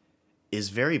is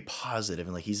very positive,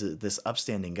 and like he's this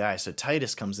upstanding guy. So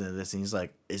Titus comes into this and he's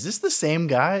like, is this the same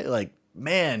guy? Like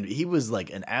man, he was like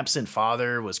an absent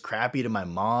father, was crappy to my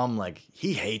mom. Like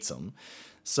he hates him.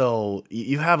 So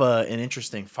you have an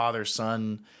interesting father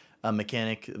son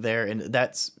mechanic there, and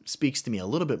that speaks to me a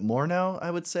little bit more now. I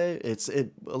would say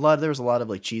there was a lot of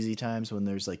like cheesy times when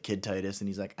there's like Kid Titus and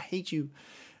he's like, I hate you.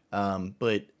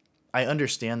 But I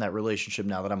understand that relationship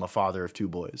now that I'm a father of two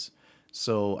boys.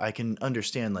 So I can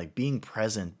understand like being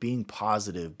present, being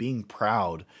positive, being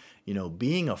proud,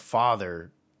 being a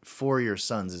father for your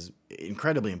sons is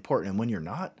incredibly important. And when you're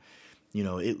not,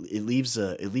 it leaves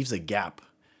a gap.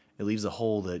 It leaves a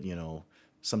hole that,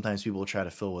 sometimes people will try to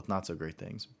fill with not so great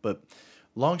things. But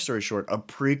long story short, a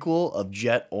prequel of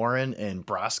Jet, Orin, and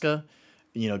Braska,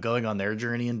 going on their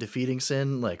journey and defeating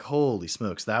Sin, like holy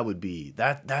smokes,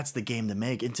 that's the game to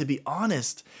make. And to be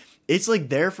honest, it's like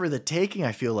there for the taking.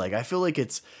 I feel like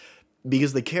it's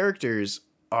because the characters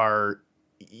are,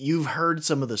 you've heard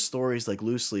some of the stories like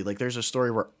loosely. Like there's a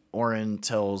story where Orin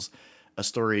tells a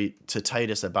story to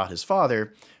Titus about his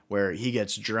father, where he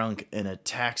gets drunk and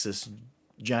attacks this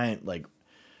giant like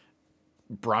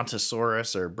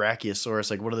Brontosaurus or Brachiosaurus,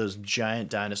 like one of those giant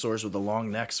dinosaurs with the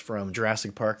long necks from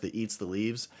Jurassic Park that eats the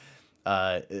leaves.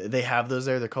 They have those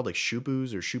there. They're called like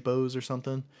shupos or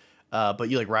something. But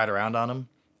you like ride around on them,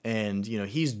 and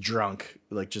he's drunk,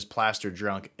 like just plastered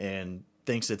drunk, and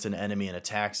thinks it's an enemy and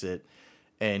attacks it.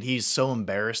 And he's so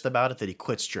embarrassed about it that he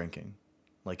quits drinking.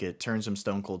 Like it turns him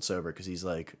stone cold sober because he's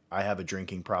like, I have a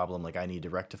drinking problem. Like I need to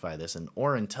rectify this. And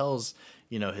Orin tells,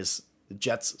 his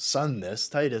Jet's son this,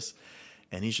 Titus,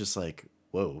 and he's just like,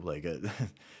 whoa, like,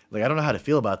 like I don't know how to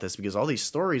feel about this because all these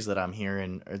stories that I'm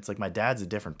hearing, it's like my dad's a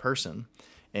different person,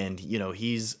 and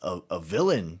he's a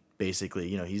villain basically.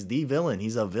 He's the villain.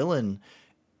 He's a villain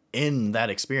in that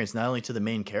experience, not only to the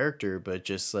main character, but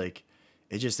just like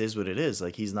it just is what it is.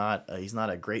 Like he's not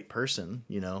a great person,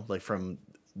 like from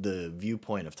the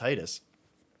viewpoint of Titus.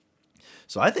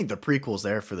 So I think the prequel's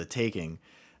there for the taking.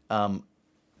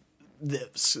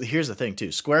 Here's the thing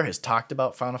too. Square has talked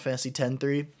about Final Fantasy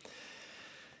X-3,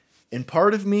 and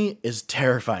part of me is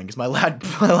terrifying because my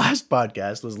last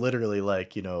podcast was literally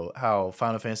like, how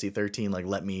Final Fantasy 13 like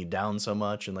let me down so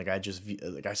much, and like I just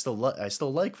like I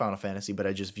still like Final Fantasy, but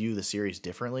I just view the series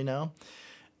differently now.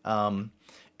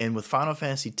 And with Final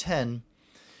Fantasy X,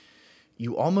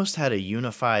 you almost had a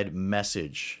unified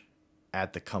message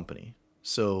at the company.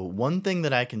 So one thing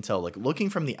that I can tell, like looking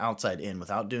from the outside in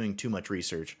without doing too much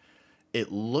research,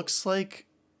 it looks like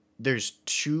there's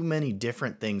too many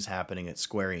different things happening at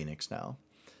Square Enix now.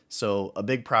 So a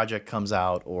big project comes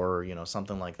out or,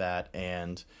 something like that,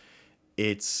 and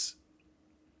there's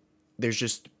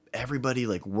just everybody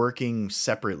like working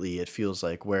separately, it feels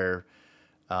like, where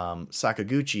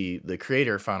Sakaguchi, the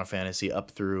creator of Final Fantasy,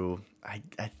 up through I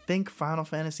think Final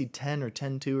Fantasy X or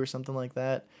X-2 or something like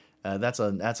that. That's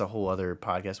a whole other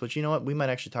podcast. But you know what? We might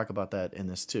actually talk about that in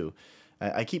this too.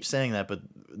 I keep saying that, but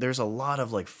there's a lot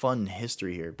of like fun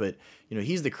history here. But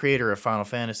he's the creator of Final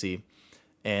Fantasy,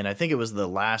 and I think it was the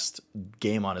last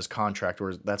game on his contract,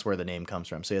 where that's where the name comes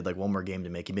from. So he had like one more game to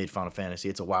make. He made Final Fantasy.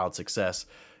 It's a wild success.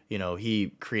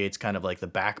 He creates kind of like the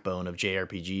backbone of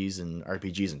JRPGs and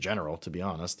RPGs in general, to be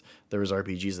honest. There was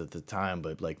RPGs at the time,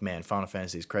 but like, man, Final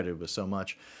Fantasy is credited with so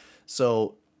much.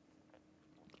 So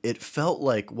it felt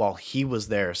like while he was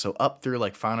there, so up through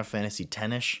like Final Fantasy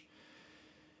X-ish,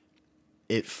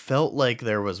 it felt like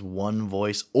there was one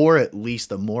voice, or at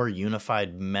least a more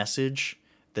unified message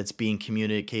that's being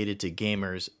communicated to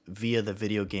gamers via the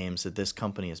video games that this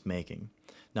company is making.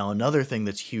 Now, another thing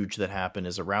that's huge that happened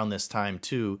is around this time,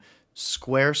 too,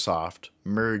 Squaresoft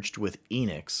merged with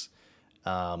Enix,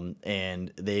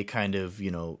 and they kind of,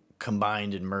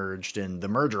 combined and merged, and the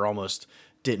merger almost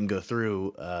didn't go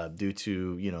through due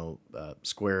to,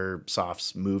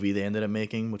 Squaresoft's movie they ended up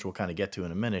making, which we'll kind of get to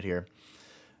in a minute here.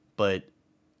 But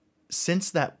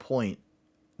since that point,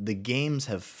 the games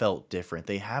have felt different.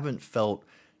 They haven't felt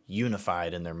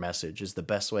unified in their message, is the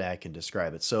best way I can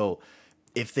describe it. So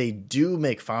if they do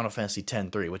make Final Fantasy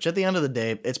X-3, which at the end of the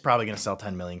day, it's probably going to sell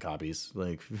 10 million copies.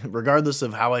 Like, regardless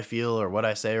of how I feel or what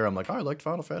I say, or I'm like, oh, I liked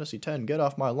Final Fantasy X, get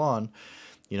off my lawn.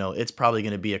 It's probably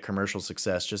going to be a commercial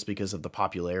success just because of the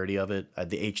popularity of it.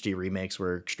 The HD remakes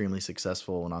were extremely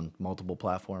successful and on multiple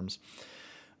platforms.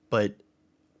 But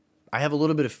I have a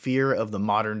little bit of fear of the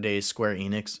modern day Square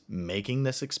Enix making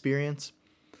this experience.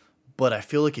 But I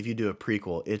feel like if you do a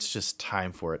prequel, it's just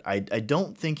time for it. I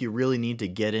don't think you really need to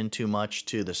get into much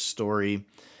to the story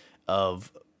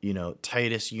of,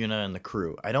 Titus, Yuna, and the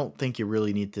crew. I don't think you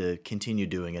really need to continue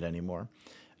doing it anymore.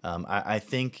 I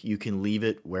think you can leave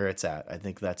it where it's at. I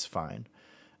think that's fine.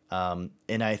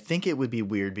 And I think it would be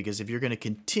weird because if you're going to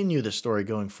continue the story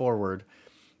going forward,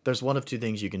 there's one of two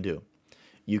things you can do.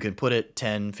 you can put it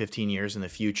 10, 15 years in the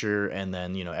future, and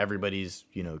then, everybody's,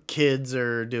 kids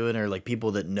are doing, or like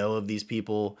people that know of these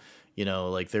people,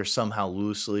 like they're somehow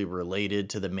loosely related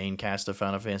to the main cast of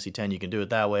Final Fantasy X. You can do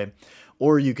it that way.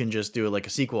 Or you can just do it like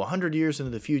a sequel 100 years into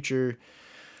the future,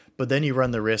 but then you run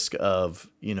the risk of,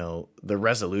 the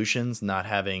resolutions not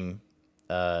having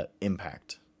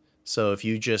impact. So if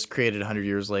you just created 100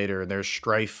 years later and there's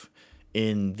strife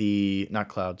in the, not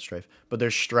cloud strife, but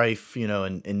there's strife,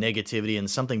 and negativity and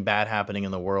something bad happening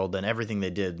in the world, then everything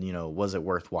they did, was it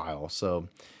worthwhile? So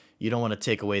you don't want to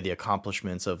take away the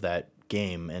accomplishments of that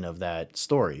game and of that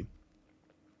story.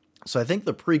 So I think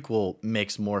the prequel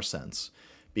makes more sense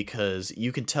because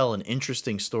you can tell an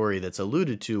interesting story that's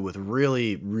alluded to with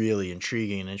really, really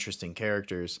intriguing and interesting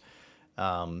characters,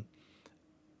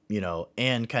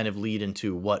 and kind of lead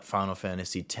into what Final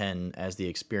Fantasy X as the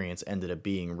experience ended up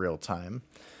being real time.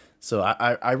 So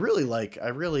I really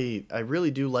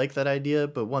do like that idea.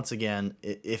 But once again,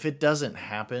 if it doesn't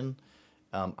happen,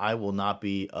 I will not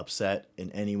be upset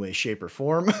in any way, shape, or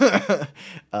form.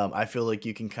 I feel like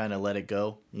you can kind of let it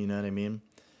go. You know what I mean?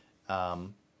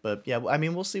 But yeah, I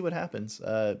mean, we'll see what happens.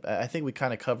 I think we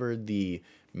kind of covered the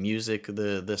music.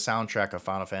 The soundtrack of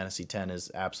Final Fantasy X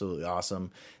is absolutely awesome.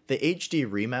 The HD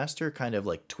remaster kind of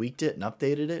like tweaked it and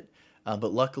updated it.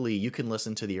 But luckily, you can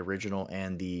listen to the original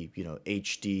and the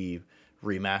HD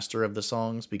remaster of the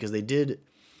songs because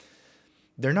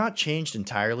they're not changed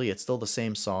entirely. It's still the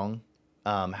same song.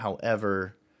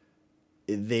 However,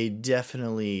 they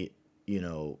definitely,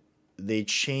 they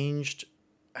changed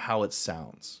how it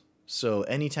sounds. So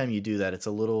anytime you do that, it's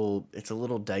a little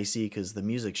dicey because the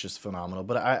music's just phenomenal.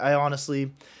 But I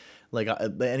honestly, like,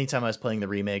 anytime I was playing the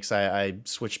remakes, I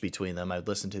switched between them. I'd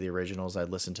listen to the originals, I'd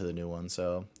listen to the new ones.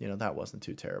 So, that wasn't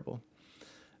too terrible.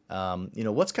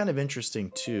 What's kind of interesting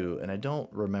too, and I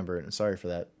don't remember it, and sorry for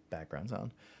that background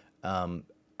sound. I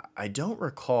don't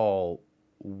recall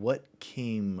what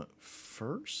came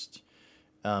first.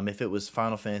 If it was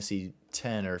Final Fantasy X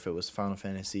or if it was Final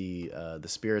Fantasy The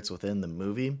Spirits Within, the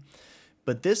movie.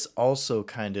 But this also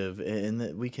kind of,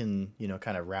 and we can,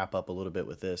 kind of wrap up a little bit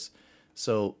with this.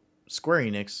 So Square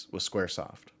Enix was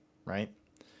Squaresoft, right?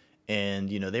 And,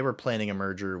 they were planning a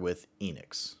merger with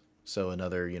Enix. So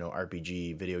another,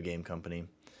 RPG video game company.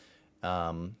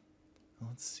 Let's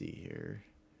see here.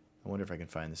 I wonder if I can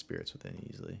find The Spirits Within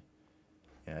easily.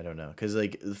 Yeah, I don't know. Because,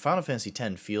 like, Final Fantasy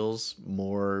X feels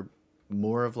more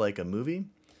of like a movie.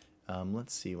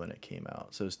 Let's see when it came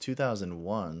out. So it was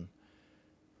 2001.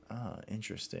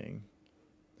 Interesting.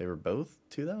 They were both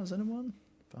 2001?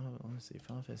 Let's see.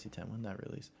 Final Fantasy X, when did that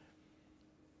release?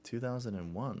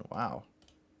 2001. Wow.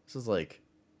 This is like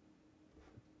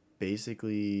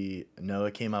basically, no,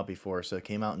 it came out before. So it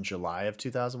came out in July of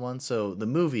 2001. So the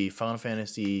movie Final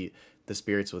Fantasy The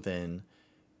Spirits Within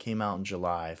came out in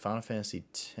July. Final Fantasy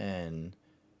X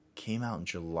came out in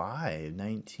July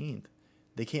 19th.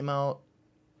 They came out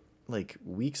like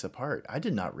weeks apart. I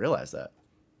did not realize that.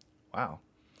 Wow.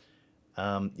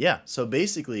 Yeah, so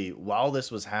basically, while this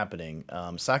was happening,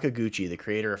 Sakaguchi, the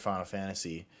creator of Final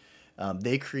Fantasy,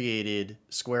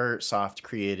 Squaresoft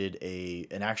created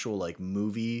an actual like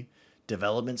movie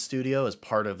development studio as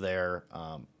part of their,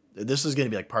 this is going to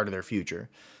be like part of their future.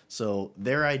 So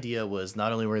their idea was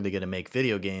not only were they going to make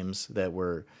video games that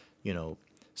were,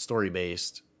 story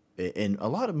based, and a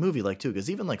lot of movie like too, because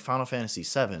even like Final Fantasy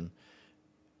VII,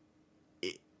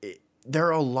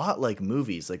 they're a lot like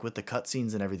movies, like with the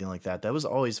cutscenes and everything like that. That was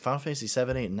always Final Fantasy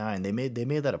 7, 8, and 9. They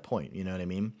made that a point, you know what I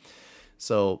mean?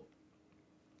 So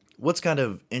what's kind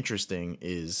of interesting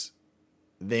is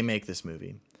they make this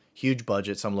movie. Huge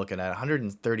budget, so I'm looking at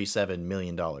 $137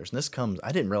 million. And this comes,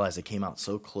 I didn't realize it came out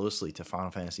so closely to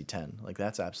Final Fantasy X. Like,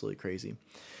 that's absolutely crazy.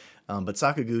 But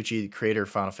Sakaguchi, the creator of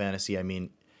Final Fantasy, I mean,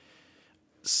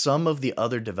 some of the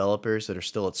other developers that are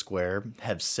still at Square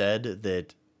have said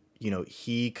that,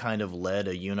 he kind of led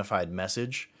a unified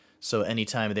message. So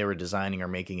anytime they were designing or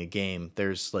making a game,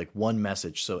 there's like one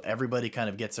message. So everybody kind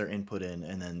of gets their input in,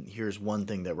 and then here's one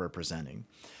thing that we're presenting.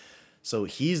 So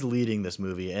he's leading this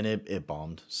movie, and it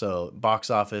bombed. So box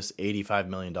office, $85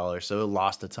 million. So it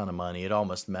lost a ton of money. It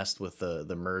almost messed with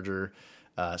the merger.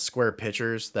 Square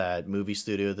Pictures, that movie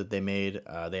studio that they made,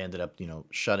 they ended up,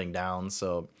 shutting down.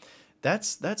 So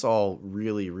that's all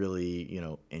really, really,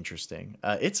 interesting.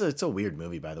 It's a weird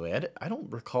movie, by the way. I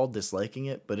don't recall disliking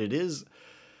it, but it is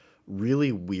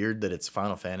really weird that it's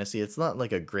Final Fantasy. It's not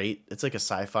like it's like a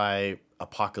sci-fi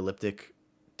apocalyptic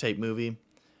type movie.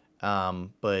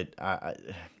 But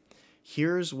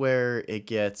here's where it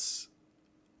gets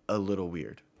a little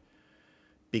weird.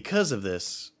 Because of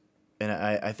this, and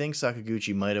I think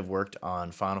Sakaguchi might have worked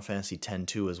on Final Fantasy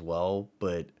X-2 as well,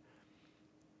 but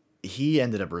he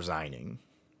ended up resigning.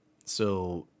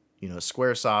 So,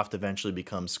 Squaresoft eventually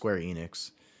becomes Square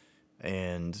Enix,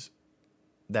 and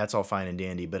that's all fine and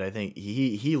dandy. But I think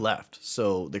he left.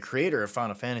 So the creator of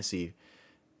Final Fantasy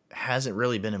hasn't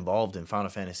really been involved in Final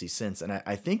Fantasy since, and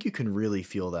I think you can really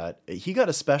feel that. He got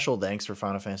a special thanks for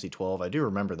Final Fantasy 12. I do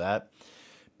remember that.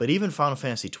 But even Final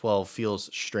Fantasy 12 feels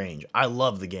strange. I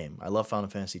love the game. I love Final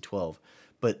Fantasy 12.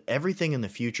 But everything in the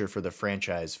future for the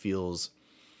franchise feels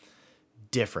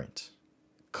different,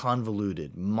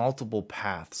 convoluted, multiple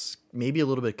paths, maybe a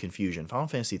little bit of confusion. Final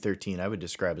Fantasy 13 I would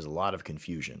describe as a lot of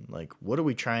confusion. Like, what are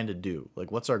we trying to do?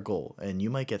 Like, what's our goal? And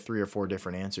you might get 3 or 4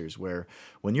 different answers, where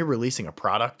when you're releasing a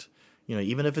product,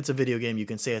 even if it's a video game, you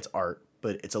can say it's art,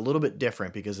 but it's a little bit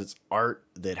different because it's art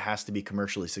that has to be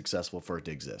commercially successful for it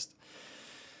to exist.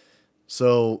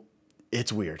 So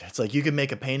it's weird. It's like you can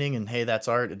make a painting and, hey, that's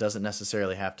art. It doesn't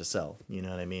necessarily have to sell. You know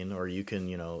what I mean? Or you can,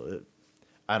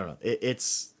 I don't know.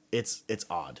 It's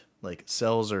odd. Like,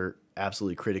 sales are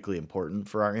absolutely critically important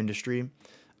for our industry.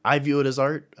 I view it as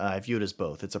art. I view it as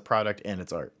both. It's a product and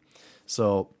it's art.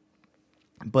 So,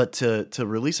 but to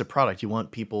release a product, you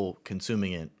want people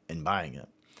consuming it and buying it.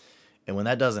 And when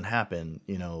that doesn't happen,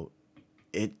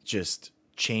 it just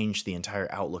changed the entire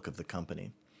outlook of the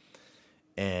company.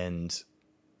 And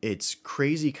it's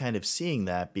crazy kind of seeing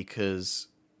that, because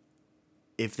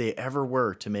if they ever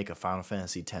were to make a Final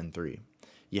Fantasy X-3,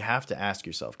 you have to ask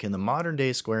yourself, can the modern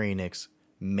day Square Enix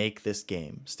make this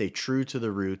game, stay true to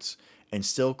the roots, and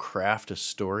still craft a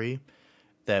story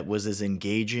that was as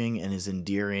engaging and as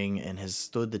endearing and has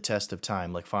stood the test of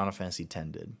time like Final Fantasy X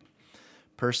did?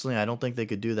 Personally, I don't think they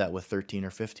could do that with 13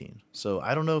 or 15. So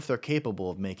I don't know if they're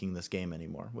capable of making this game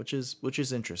anymore, which is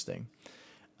interesting.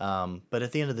 But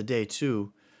at the end of the day,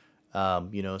 too,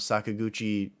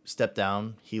 Sakaguchi stepped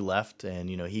down. He left, and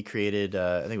he created,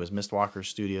 I think it was Mistwalker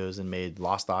Studios, and made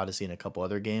Lost Odyssey and a couple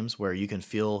other games where you can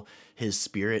feel his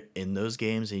spirit in those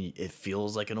games, and it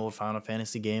feels like an old Final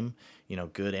Fantasy game,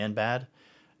 good and bad.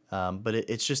 But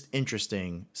it's just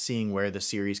interesting seeing where the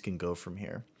series can go from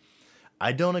here.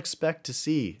 I don't expect to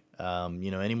see,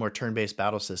 any more turn-based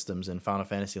battle systems in Final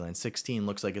Fantasy Land. 16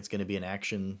 looks like it's going to be an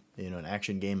action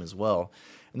game as well,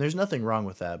 and there's nothing wrong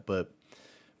with that. But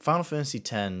Final Fantasy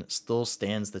X still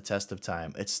stands the test of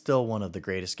time. It's still one of the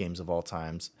greatest games of all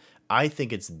times. I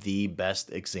think it's the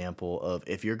best example of,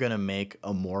 if you're going to make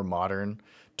a more modern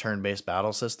turn-based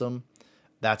battle system,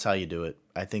 that's how you do it.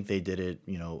 I think they did it,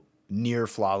 near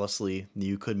flawlessly.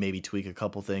 You could maybe tweak a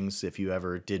couple things if you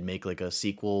ever did make like a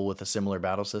sequel with a similar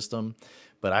battle system,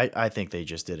 but I think they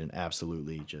just did an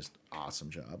absolutely just awesome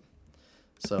job.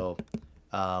 So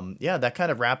yeah, that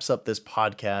kind of wraps up this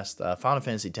podcast. Final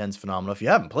Fantasy X is phenomenal. If you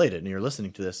haven't played it and you're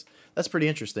listening to this, that's pretty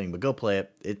interesting, but go play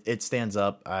it. It stands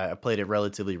up. I played it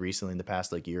relatively recently in the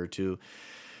past year or two.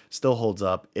 Still holds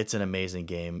up. It's an amazing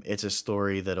game. It's a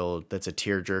story that's a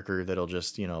tearjerker that'll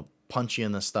just, punch you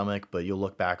in the stomach, but you'll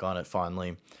look back on it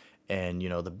fondly. And,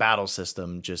 the battle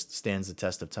system just stands the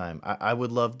test of time. I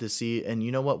would love to see, and you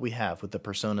know what we have with the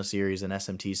Persona series and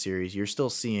SMT series, you're still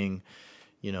seeing,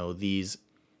 these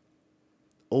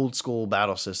old school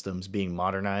battle systems being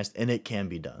modernized, and it can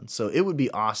be done. So it would be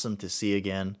awesome to see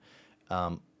again,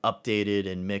 updated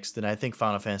and mixed. And I think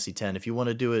Final Fantasy X, if you want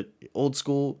to do it old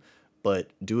school, but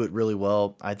do it really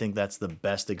well, I think that's the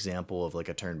best example of like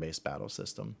a turn-based battle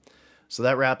system. So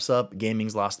that wraps up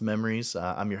Gaming's Lost Memories.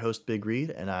 I'm your host,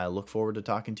 BigReed, and I look forward to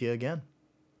talking to you again.